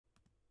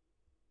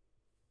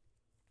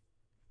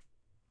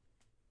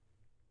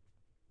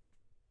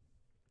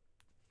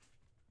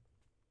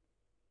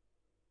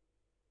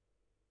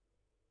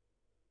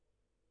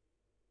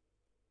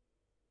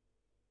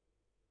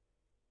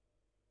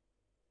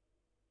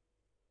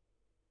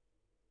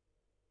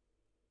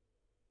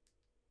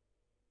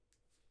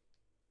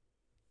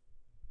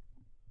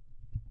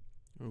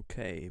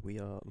Okay, we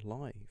are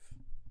live.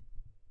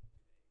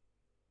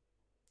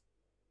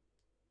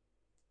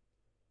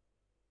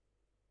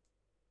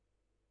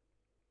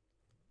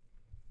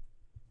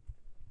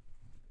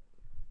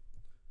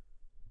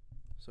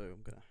 So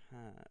I'm gonna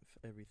have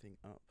everything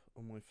up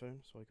on my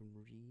phone so I can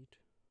read.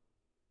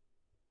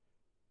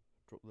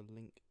 Drop the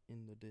link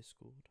in the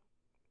Discord.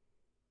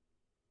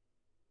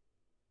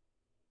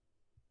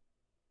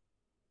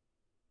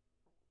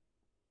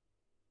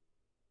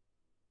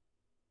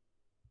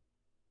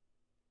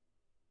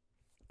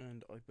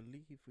 And I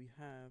believe we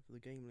have the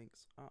game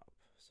links up.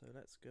 So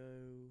let's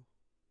go.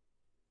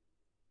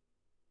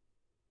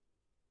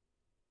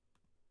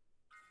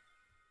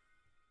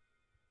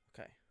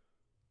 Okay.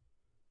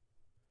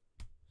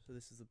 So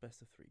this is the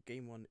best of 3.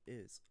 Game 1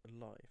 is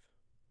live.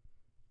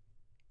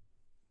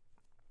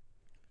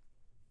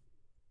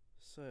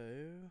 So,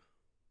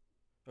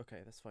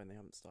 okay, that's fine. They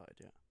haven't started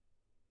yet.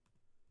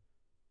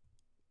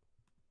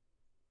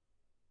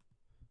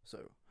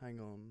 So,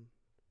 hang on.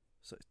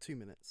 So, 2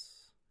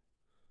 minutes.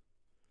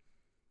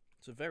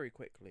 So, very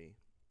quickly,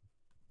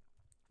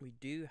 we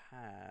do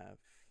have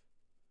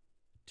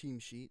team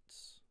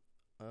sheets.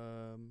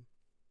 I'll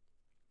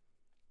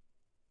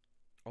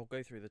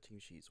go through the team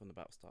sheets when the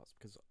battle starts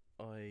because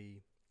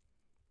I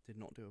did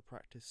not do a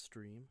practice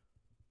stream,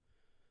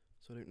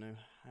 so I don't know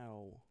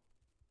how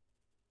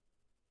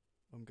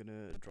I'm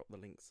gonna drop the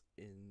links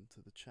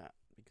into the chat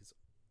because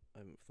I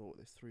haven't thought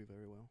this through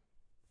very well.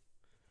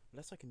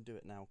 Unless I can do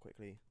it now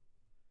quickly.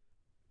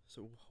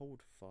 So we'll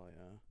hold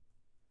fire.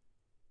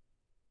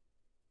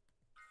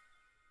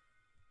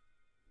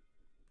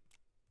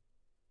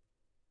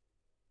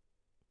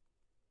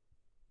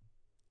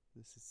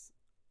 This is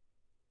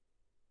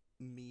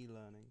me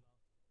learning.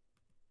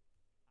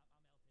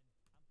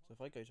 So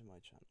if I go to my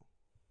channel.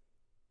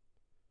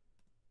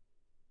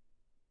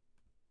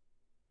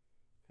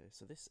 Okay,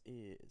 so this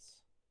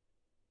is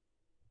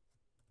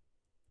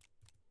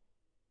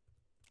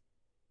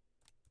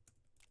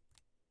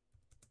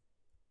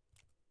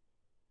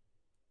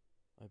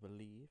I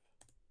believe.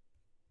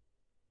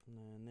 And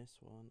then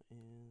this one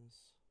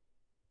is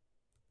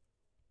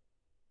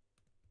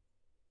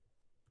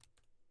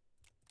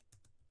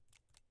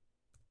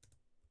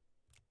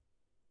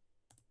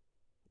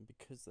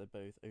because they're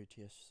both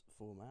OTS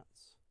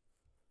formats,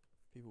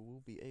 people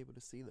will be able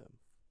to see them.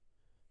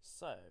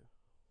 So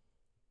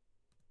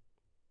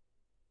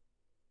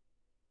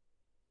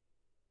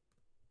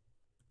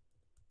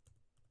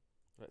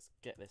let's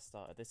get this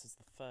started. This is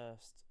the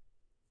first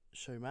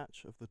show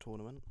match of the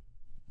tournament.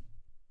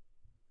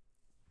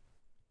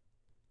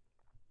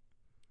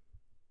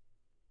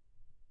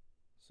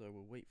 So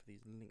we'll wait for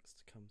these links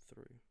to come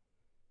through.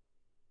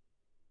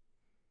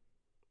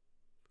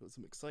 We've got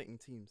some exciting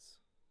teams.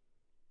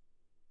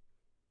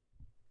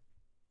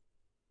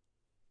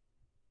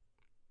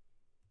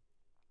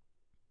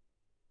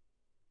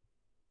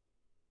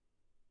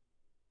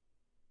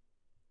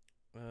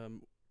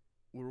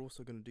 We're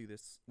also going to do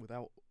this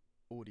without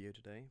audio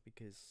today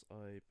because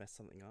I messed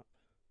something up.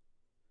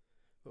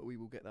 But we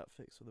will get that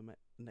fixed for the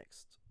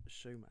next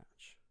show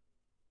match.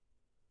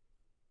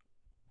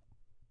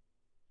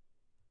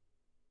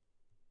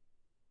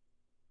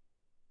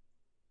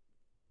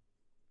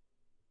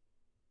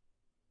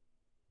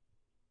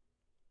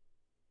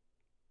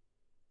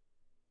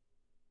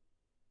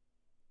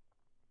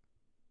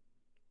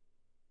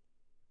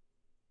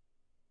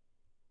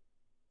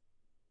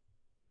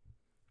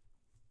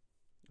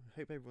 I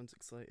hope everyone's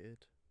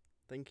excited.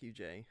 Thank you,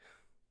 Jay.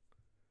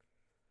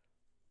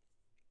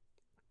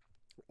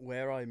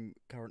 Where I'm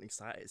currently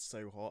sat, it's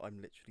so hot,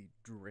 I'm literally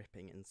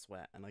dripping in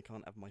sweat, and I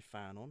can't have my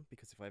fan on,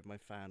 because if I have my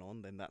fan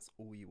on, then that's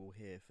all you will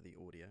hear for the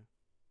audio.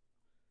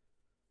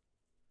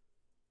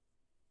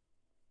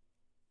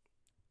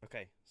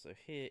 Okay, so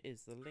here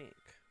is the link.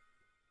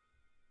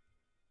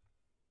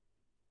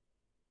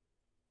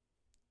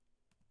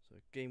 So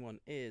game 1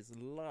 is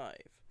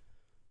live.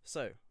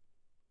 So,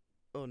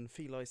 on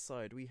Feli's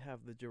side, we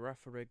have the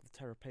Girafarig, the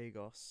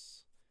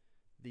Terrapagos,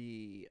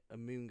 the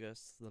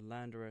Amoongus, the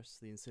Landorus,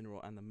 the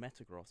Incineroar, and the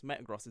Metagross.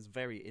 Metagross is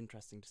very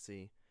interesting to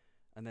see.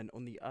 And then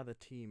on the other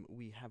team,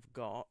 we have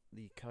got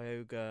the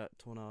Kyogre,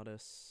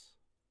 Tornadus,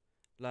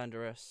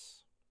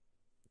 Landorus,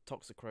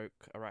 Toxicroak,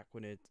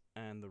 Araquanid,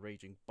 and the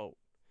Raging Bolt.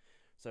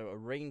 So a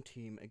rain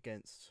team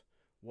against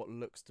what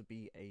looks to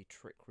be a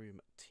Trick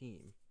Room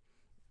team.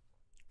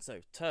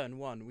 So turn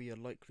 1, we are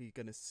likely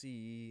going to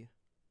see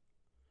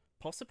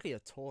possibly a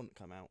taunt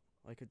come out.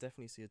 I could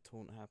definitely see a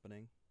taunt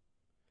happening.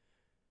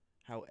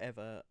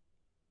 However,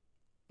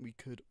 we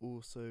could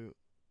also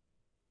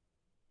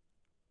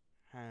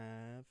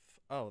have...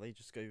 Oh, they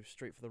just go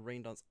straight for the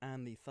Rain Dance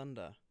and the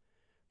Thunder.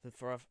 The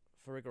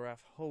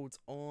Farigiraf holds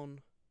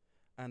on,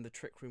 and the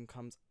Trick Room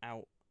comes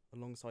out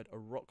alongside a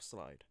Rock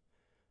Slide.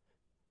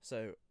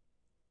 So,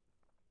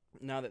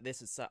 now that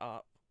this is set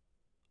up,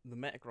 the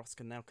Metagross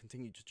can now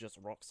continue to just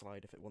Rock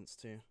Slide if it wants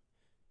to.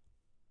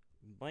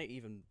 Might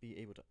even be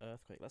able to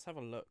Earthquake. Let's have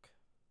a look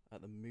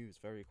at the moves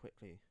very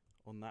quickly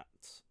on that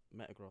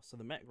Metagross. So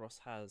the Metagross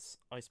has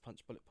Ice Punch,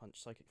 Bullet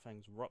Punch, Psychic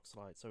Fangs, Rock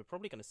Slide. So we're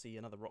probably going to see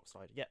another Rock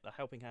Slide. Yeah, the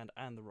Helping Hand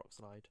and the Rock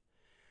Slide.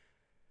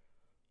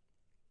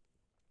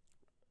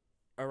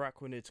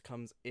 Araquanid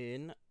comes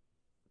in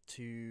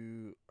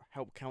to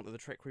help counter the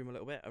Trick Room a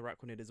little bit.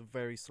 Araquanid is a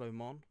very slow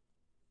mon.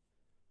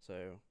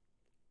 So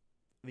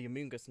the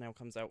Amoonguss now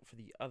comes out for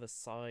the other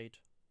side.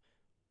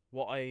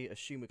 What I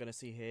assume we're going to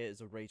see here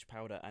is a Rage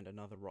Powder and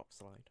another Rock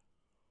Slide.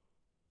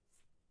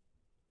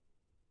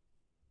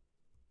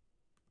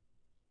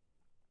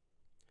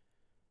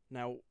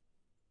 Now,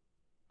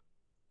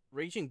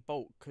 Raging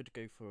Bolt could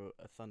go for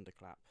a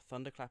Thunderclap.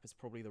 Thunderclap is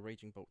probably the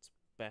Raging Bolt's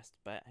best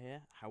bet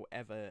here.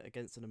 However,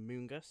 against an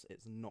Amoonguss,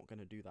 it's not going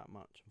to do that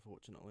much,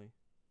 unfortunately.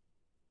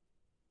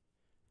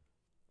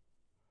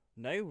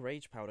 No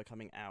Rage Powder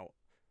coming out.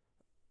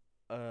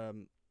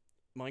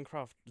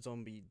 Minecraft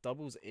Zombie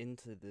doubles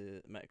into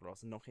the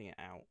Metagross, knocking it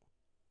out.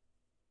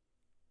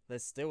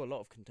 There's still a lot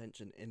of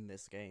contention in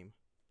this game.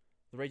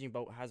 The Raging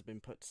Bolt has been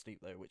put to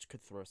sleep though, which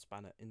could throw a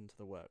spanner into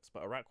the works,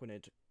 but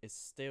Araquanid is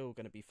still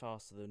going to be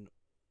faster than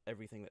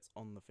everything that's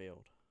on the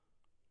field.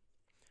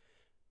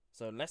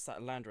 So unless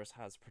that Landorus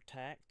has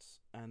Protect,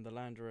 and the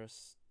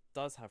Landorus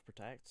does have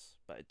Protect,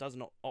 but it does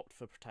not opt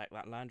for Protect,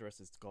 that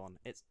Landorus is gone.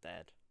 It's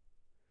dead.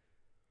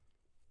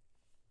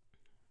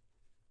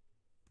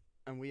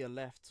 And we are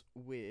left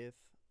with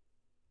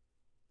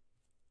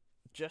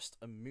just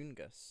a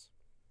Amoonguss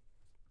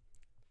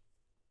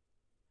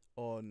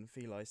on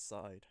Feli's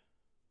side.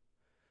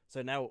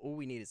 So now all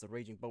we need is the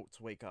Raging Bolt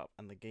to wake up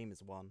and the game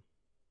is won.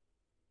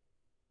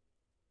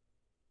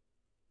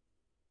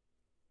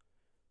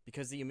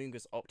 Because the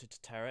Amoonguss opted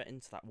to Terra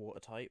into that water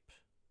type,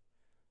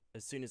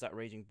 as soon as that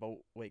Raging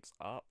Bolt wakes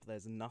up,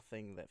 there's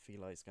nothing that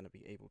Feli is going to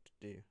be able to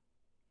do.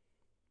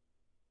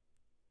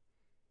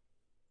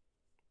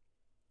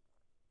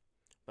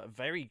 But a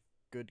very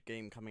good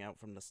game coming out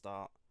from the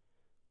start.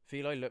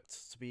 Feli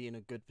looked to be in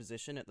a good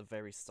position at the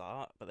very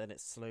start, but then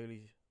it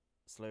slowly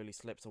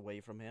slips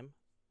away from him.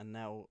 And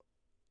now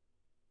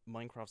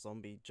Minecraft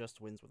Zombie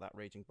just wins with that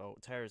Raging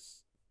Bolt.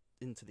 Tears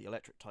into the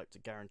electric type to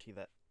guarantee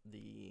that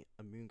the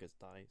Amoonguss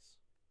dies.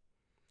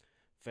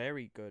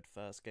 Very good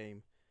first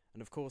game.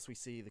 And of course we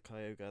see the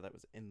Kyogre that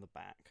was in the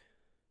back.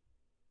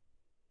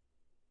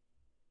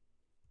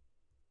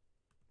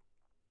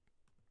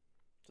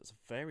 So it's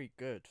a very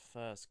good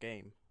first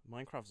game.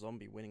 Minecraft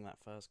Zombie winning that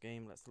first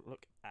game. Let's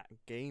look at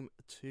game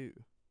 2.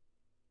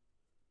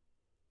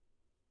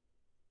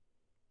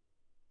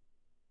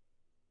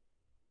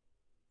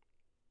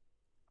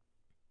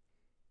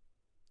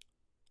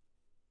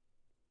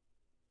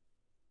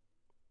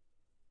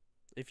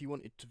 If you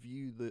wanted to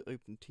view the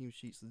open team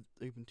sheets,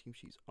 the open team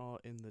sheets are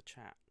in the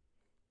chat.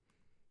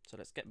 So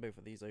let's get both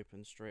of these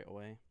open straight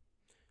away.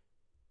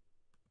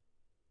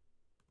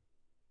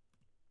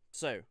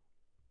 So,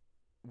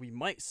 we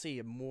might see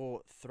a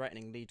more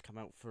threatening lead come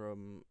out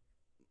from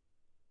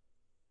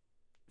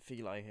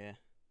Feli here.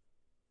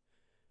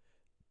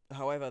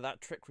 However,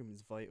 that Trick Room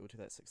is vital to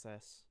that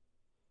success.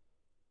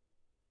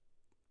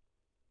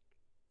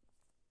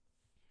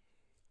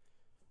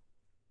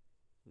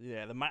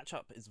 Yeah, the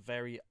matchup is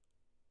very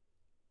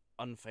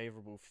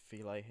unfavourable for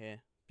Feli here,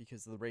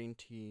 because the Rain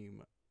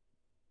team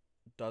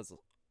does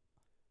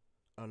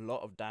a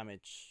lot of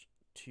damage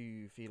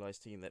to Feli's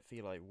team that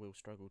Feli will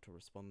struggle to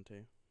respond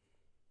to.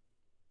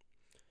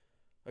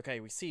 Okay,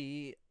 we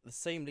see the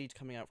same lead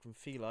coming out from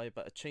Feli,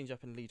 but a change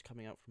up in lead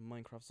coming out from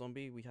Minecraft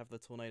Zombie. We have the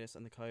Tornadus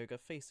and the Kyogre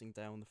facing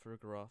down the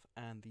Farigiraf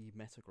and the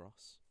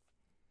Metagross.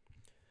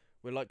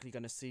 We're likely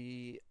going to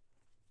see...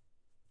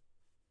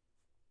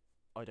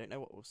 I don't know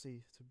what we'll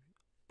see.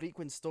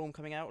 Bleakwind Storm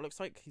coming out. Looks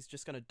like he's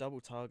just going to double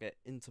target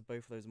into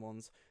both of those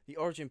mons. The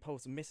Origin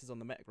Pulse misses on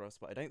the Metagross,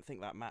 but I don't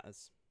think that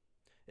matters.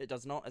 It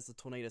does not, as the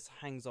Tornadus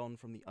hangs on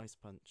from the Ice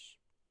Punch.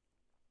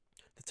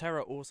 The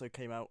Terra also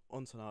came out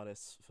on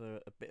Tornadus for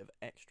a bit of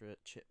extra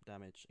chip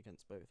damage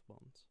against both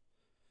mons.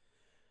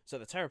 So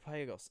the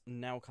Terrapagos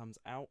now comes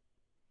out.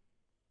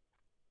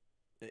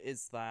 It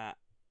is that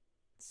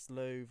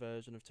slow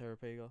version of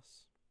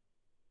Terrapagos.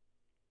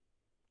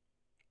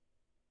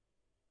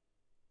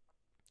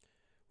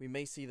 We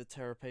may see the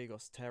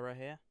Terrapagos Terra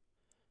here.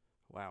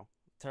 Wow.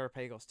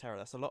 Terrapagos Terra.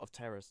 That's a lot of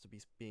terrors to be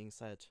being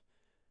said.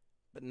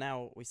 But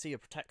now we see a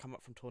Protect come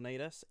up from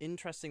Tornadus.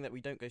 Interesting that we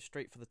don't go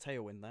straight for the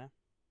Tailwind there.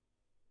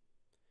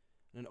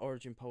 And an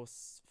Origin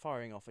Pulse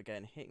firing off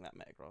again, hitting that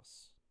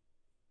Metagross.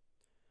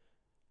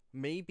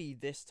 Maybe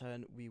this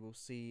turn we will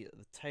see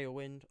the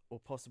Tailwind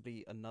or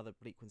possibly another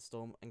Bleakwind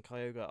Storm. And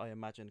Kyogre, I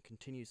imagine,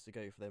 continues to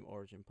go for them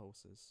Origin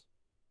Pulses.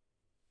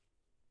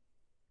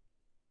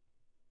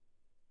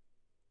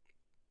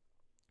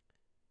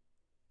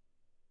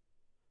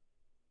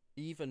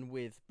 Even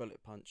with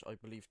Bullet Punch, I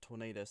believe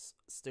Tornadus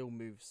still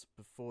moves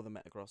before the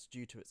Metagross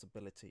due to its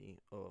ability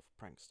of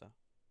Prankster.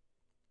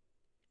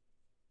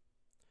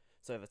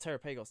 So the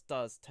Terrapagos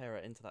does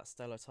Terra into that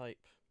Stellar type.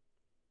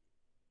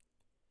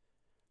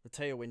 The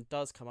Tailwind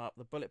does come up,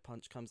 the Bullet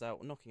Punch comes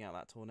out, knocking out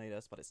that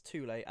Tornadus, but it's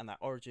too late, and that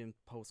Origin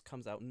Pulse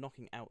comes out,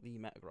 knocking out the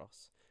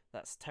Metagross.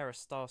 That Terra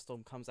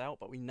Starstorm comes out,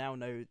 but we now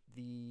know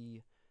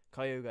the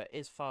Kyogre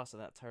is faster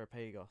than that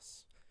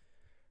Terrapagos.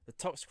 The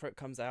Toxicroak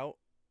comes out.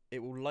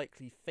 It will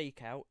likely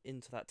fake out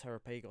into that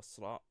Terrapagos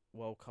slot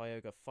while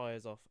Kyogre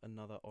fires off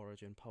another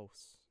Origin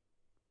Pulse.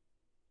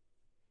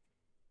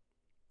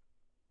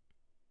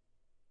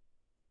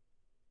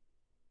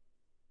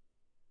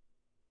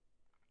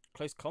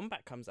 Close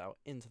Combat comes out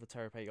into the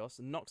Terrapagos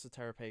and knocks the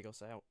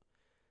Terrapagos out.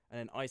 And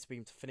then Ice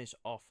Beam to finish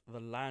off the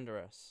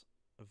Landorus.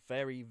 A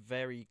very,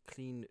 very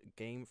clean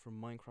game from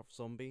Minecraft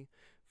Zombie.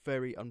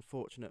 Very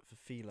unfortunate for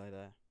Feli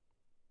there.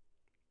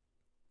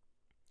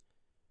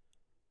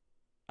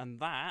 And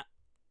that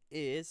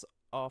is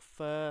our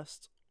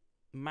first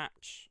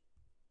match.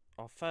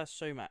 Our first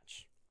show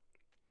match.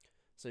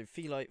 So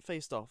Feli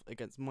faced off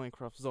against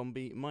Minecraft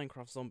Zombie.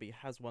 Minecraft Zombie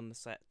has won the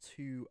set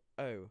 2-0.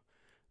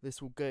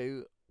 This will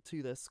go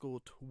to their score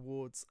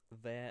towards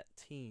their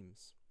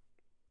teams.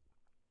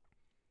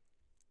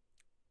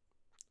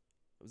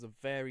 It was a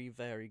very,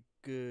 very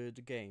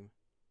good game.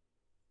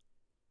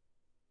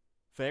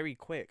 Very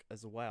quick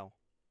as well.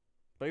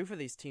 Both of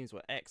these teams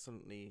were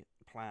excellently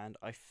planned.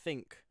 I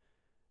think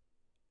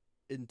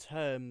in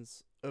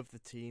terms of the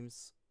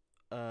teams,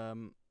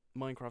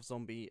 Minecraft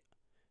Zombie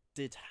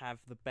did have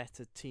the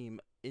better team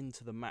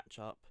into the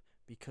matchup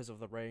because of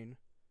the rain.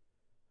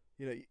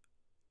 You know,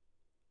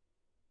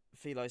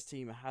 Feli's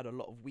team had a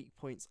lot of weak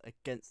points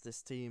against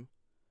this team.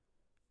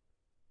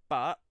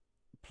 But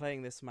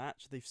playing this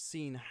match, they've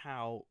seen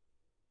how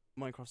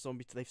Minecraft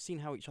Zombie, they've seen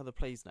how each other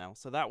plays now.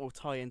 So that will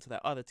tie into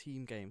their other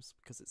team games,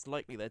 because it's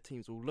likely their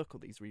teams will look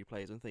at these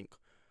replays and think,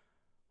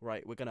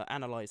 right, we're going to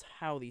analyse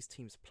how these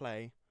teams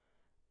play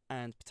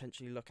and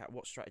potentially look at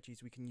what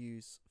strategies we can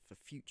use for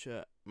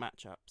future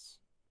matchups.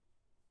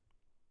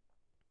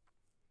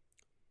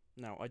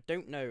 Now, I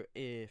don't know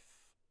if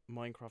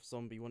Minecraft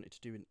Zombie wanted to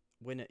do a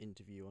winner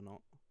interview or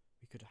not.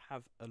 We could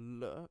have a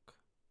look.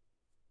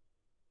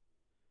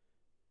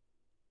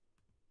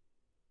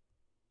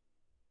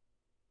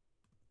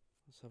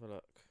 Let's have a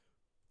look.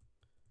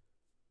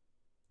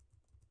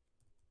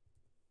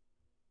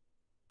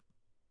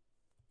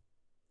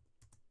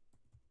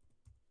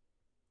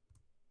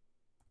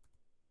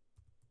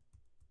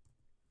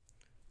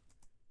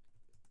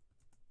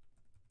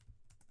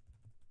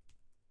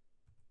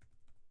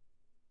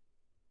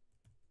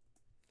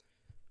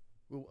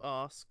 We'll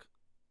ask.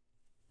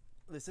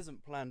 This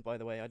isn't planned, by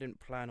the way. I didn't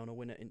plan on a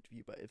winner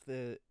interview, but if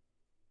they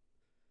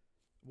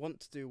want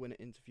to do a winner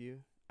interview,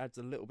 adds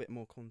a little bit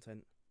more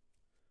content.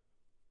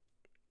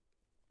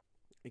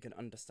 You can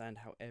understand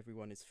how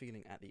everyone is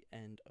feeling at the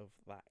end of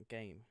that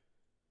game.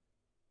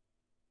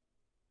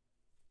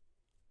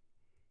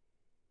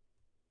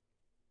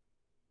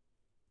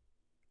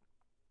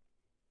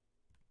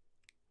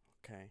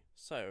 Okay,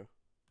 so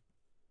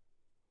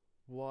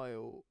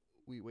while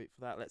we wait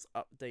for that, let's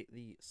update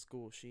the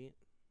score sheet.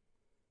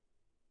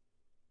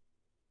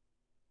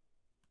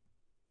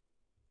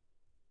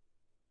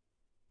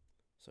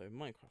 So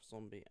Minecraft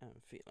Zombie and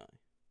Feli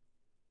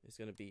is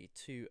going to be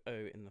 2-0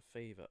 in the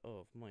favour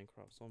of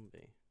Minecraft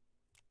Zombie.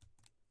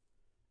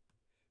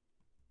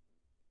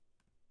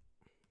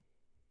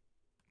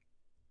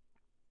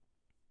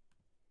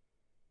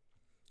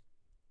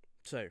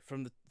 So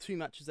from the two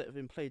matches that have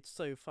been played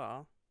so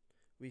far,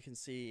 we can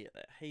see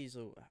that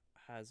Hazel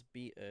has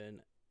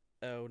beaten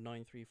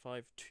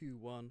L935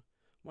 2-1.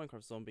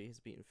 Minecraft Zombie has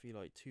beaten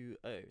Feli 2-0.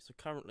 So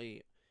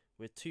currently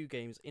we're 2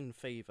 games in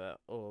favour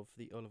of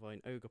the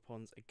Olivine Ogre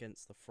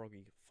against the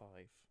Froggy 5.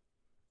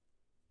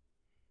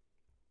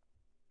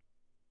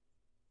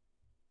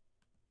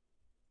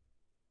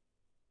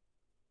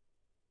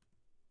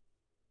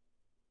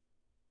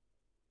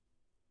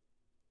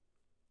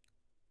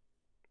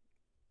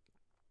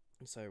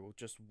 So we'll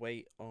just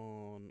wait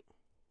on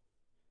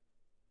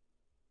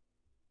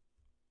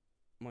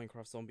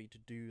Minecraft Zombie to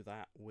do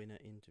that winner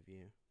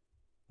interview.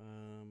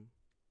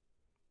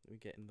 Let me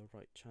get in the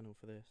right channel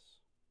for this.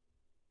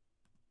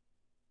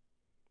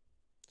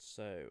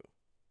 So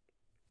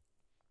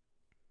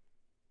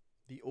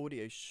the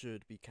audio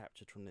should be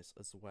captured from this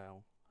as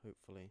well,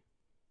 hopefully.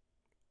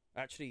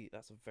 Actually,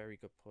 that's a very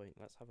good point.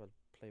 Let's have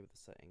a play with the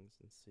settings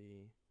and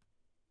see.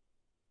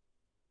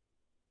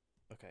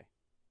 Okay.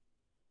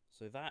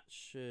 So that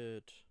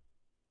should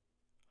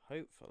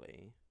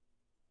hopefully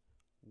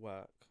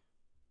work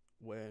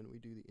when we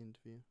do the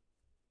interview.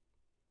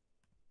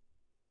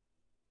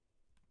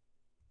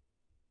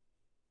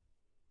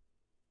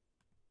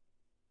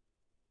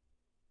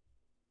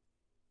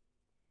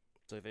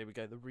 So there we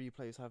go, the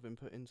replays have been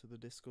put into the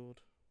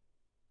Discord.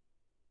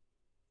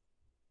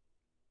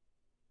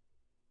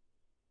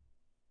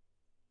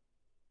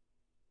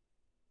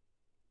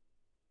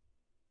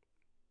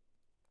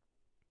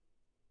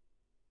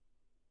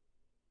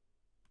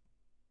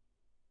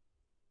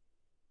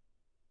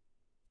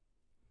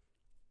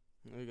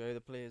 There we go,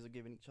 the players are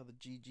giving each other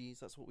GGs,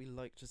 that's what we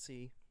like to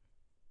see.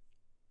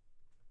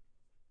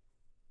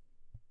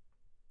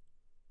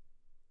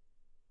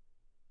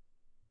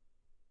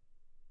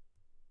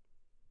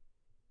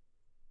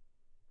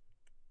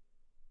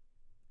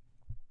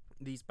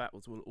 These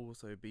battles will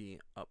also be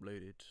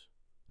uploaded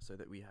so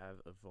that we have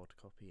a VOD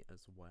copy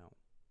as well.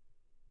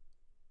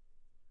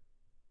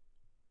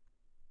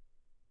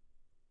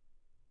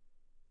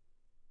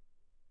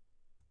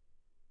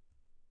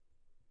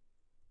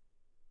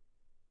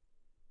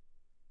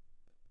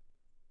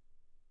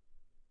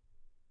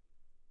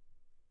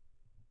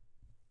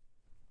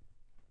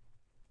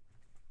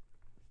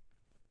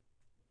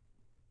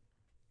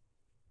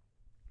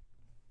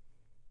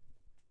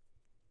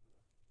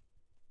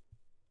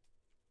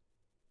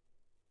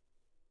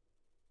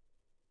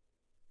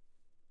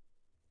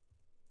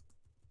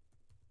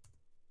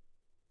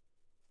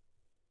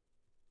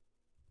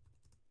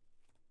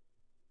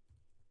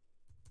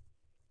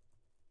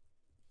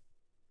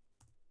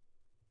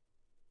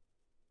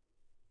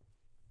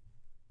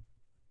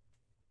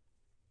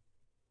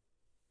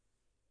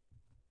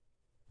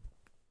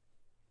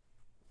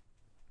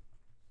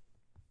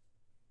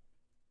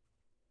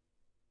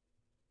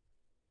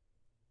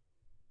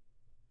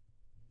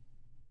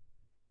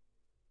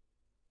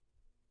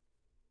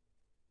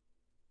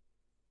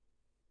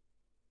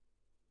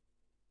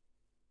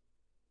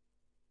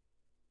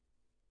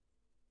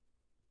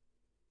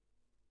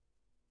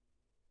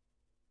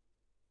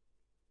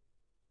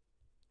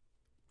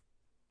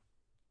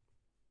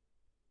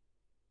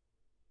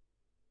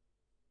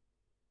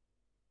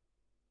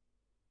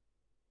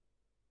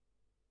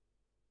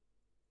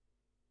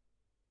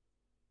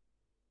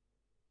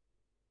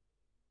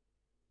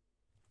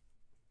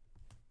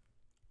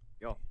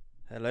 Yo,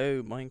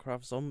 Hello,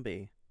 Minecraft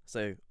Zombie.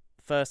 So,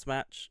 first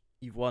match,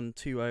 you've won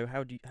 2-0.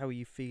 How are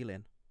you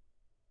feeling?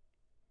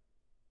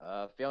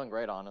 feeling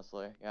great,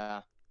 honestly.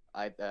 Yeah,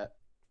 I uh,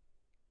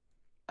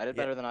 I did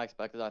Yeah, better than I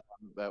expected. I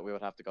thought that we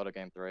would have to go to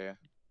game three.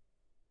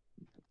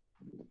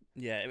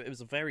 yeah, it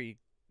was a very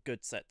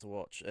good set to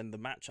watch, and the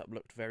matchup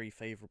looked very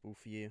favourable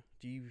for you.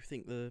 Do you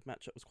think the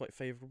matchup was quite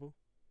favourable?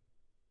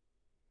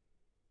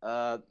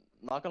 Uh,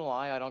 Not gonna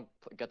lie, I don't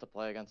get to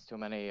play against too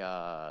many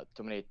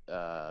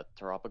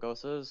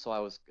Terapagoses, so I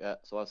was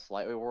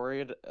slightly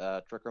worried.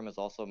 Trick Room is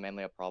also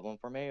mainly a problem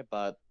for me,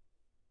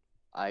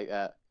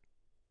 I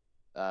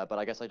uh, but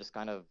I guess I just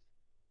kind of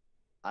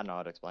I don't know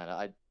how to explain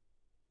it.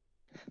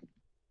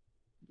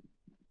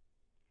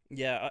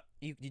 Yeah,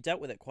 you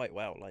dealt with it quite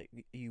well. Like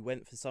you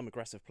went for some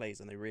aggressive plays,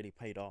 and they really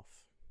paid off.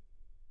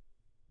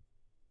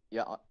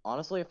 Yeah,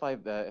 honestly, if I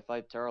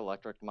Terra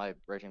Electric my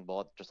Raging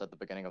Bolt just at the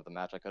beginning of the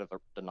match, I could have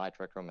denied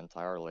Trick Room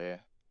entirely.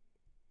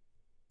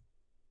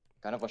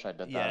 Kind of wish I did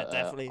that, Yeah,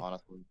 definitely.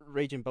 honestly.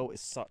 Raging Bolt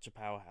is such a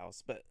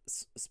powerhouse. But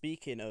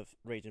speaking of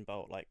Raging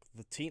Bolt, like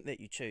the team that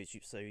you chose,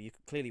 so you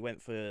clearly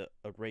went for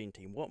a rain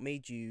team. What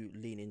made you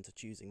lean into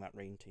choosing that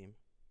rain team?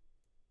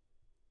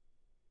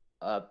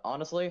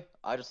 Honestly,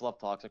 I just love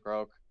Toxic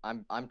Rogue.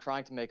 I'm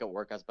trying to make it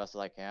work as best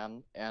as I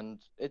can, and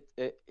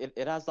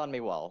it has done me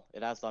well.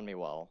 It has done me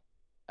well.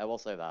 I will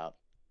say that.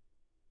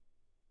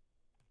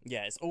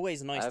 Yeah, it's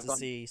always nice I've to done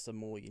see some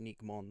more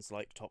unique mons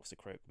like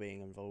Toxic Rogue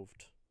being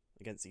involved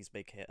against these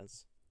big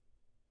hitters.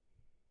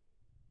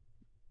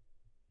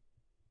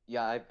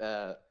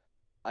 yeah,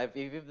 I've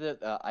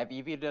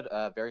EV'd it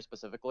very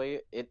specifically.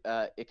 It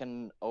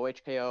can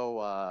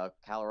OHKO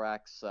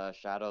Calyrex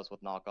Shadows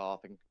with knockoff,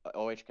 and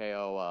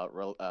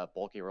OHKO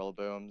bulky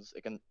Rillabooms.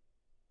 It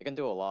can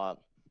do a lot.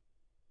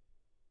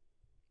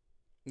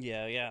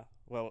 Yeah, yeah.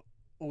 Well,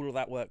 all of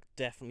that work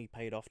definitely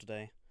paid off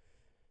today.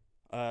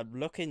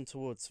 Looking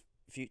towards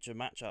future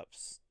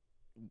matchups,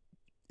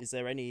 is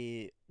there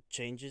any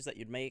changes that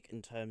you'd make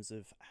in terms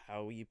of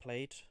how you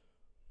played?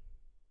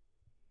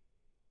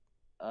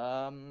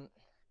 Um,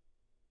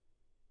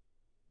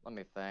 Let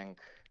me think.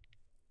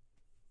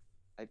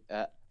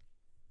 I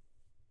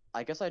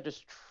I guess I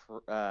just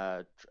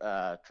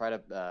try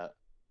to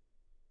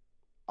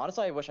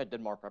honestly, I wish I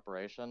did more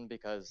preparation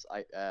because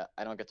I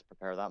don't get to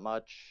prepare that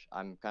much.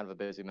 I'm kind of a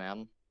busy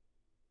man.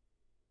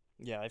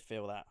 Yeah, I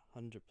feel that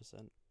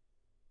 100%.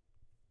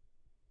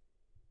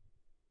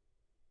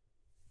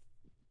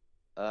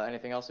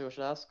 Anything else you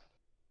should ask?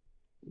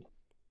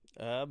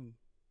 Um,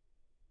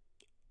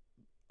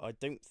 I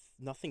don't.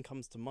 Nothing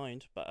comes to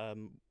mind, but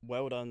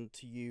well done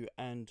to you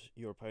and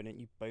your opponent.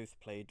 You both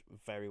played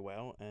very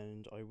well,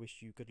 and I wish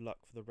you good luck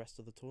for the rest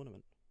of the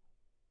tournament.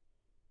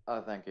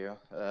 Oh, thank you.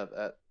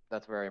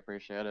 That's very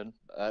appreciated.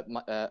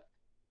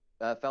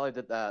 Feli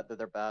did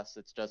their best.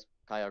 It's just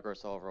Kyogre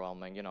is so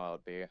overwhelming. You know how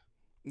it would be.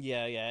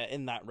 Yeah, yeah.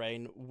 In that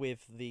rain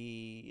with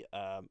the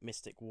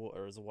Mystic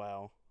Water as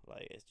well,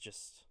 like it's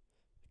just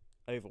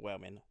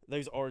overwhelming.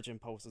 Those Origin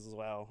pulses as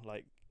well.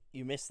 Like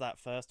you missed that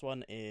first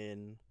one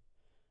in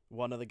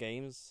one of the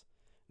games.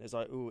 And it's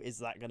like, oh, is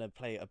that gonna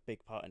play a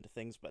big part into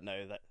things? But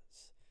no,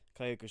 that's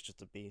Kyogre's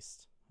just a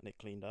beast, and it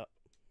cleaned up.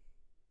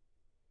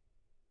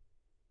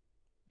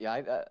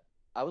 Yeah,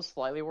 I was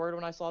slightly worried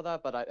when I saw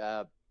that,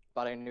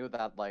 but I knew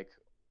that like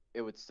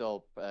it would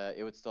still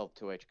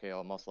 2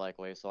 HKO most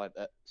likely. So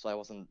I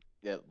wasn't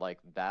like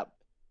that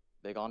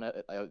big on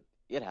it.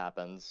 It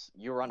happens.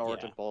 You run Yeah,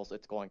 Origin Pulse,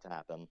 it's going to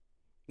happen.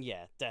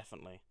 yeah,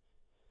 definitely.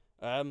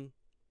 Um,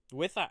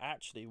 with that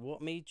actually,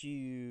 what made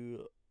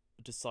you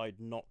decide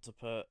not to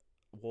put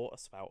Water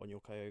Spout on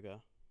your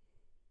Kyogre?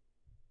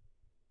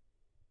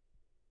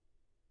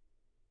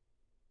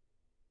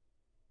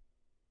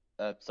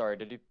 Sorry,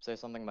 did you say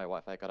something? My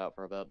Wi-Fi cut out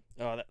for a bit.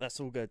 Oh, that's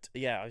all good.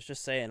 Yeah, I was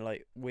just saying,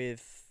 like,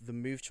 with the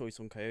move choice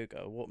on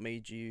Kyogre, what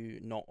made you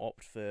not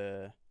opt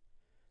for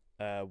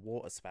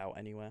Water Spout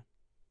anywhere?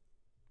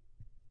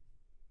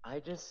 I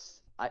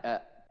just,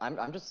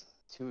 I'm just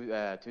too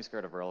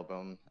scared of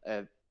Rillaboom.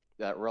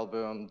 That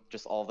Rillaboom,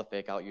 just all the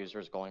fake out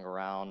users going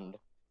around.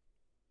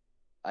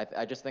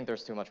 I just think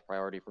there's too much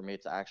priority for me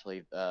to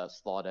actually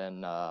slot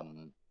in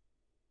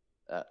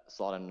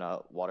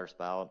Water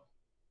Spout.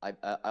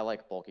 I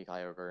like bulky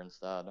Kyogre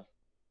instead.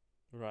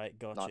 Right,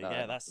 gotcha. Not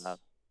Yeah, not that.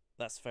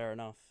 that's fair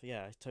enough.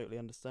 Yeah, I totally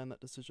understand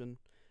that decision.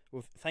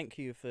 Well, thank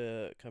you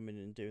for coming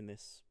and doing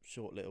this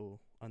short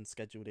little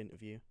unscheduled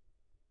interview.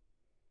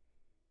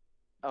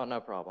 Oh, no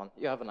problem.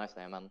 You have a nice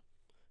day, man.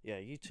 Yeah,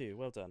 you too.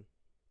 Well done.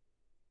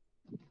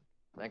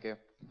 Thank you.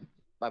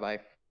 Bye bye.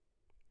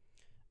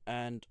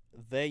 And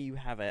there you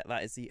have it.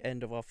 That is the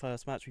end of our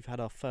first match. We've had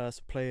our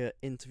first player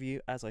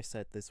interview. As I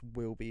said, this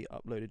will be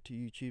uploaded to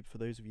YouTube for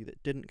those of you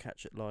that didn't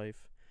catch it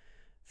live.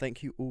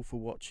 Thank you all for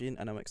watching,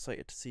 and I'm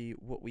excited to see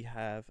what we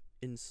have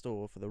in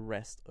store for the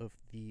rest of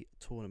the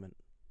tournament.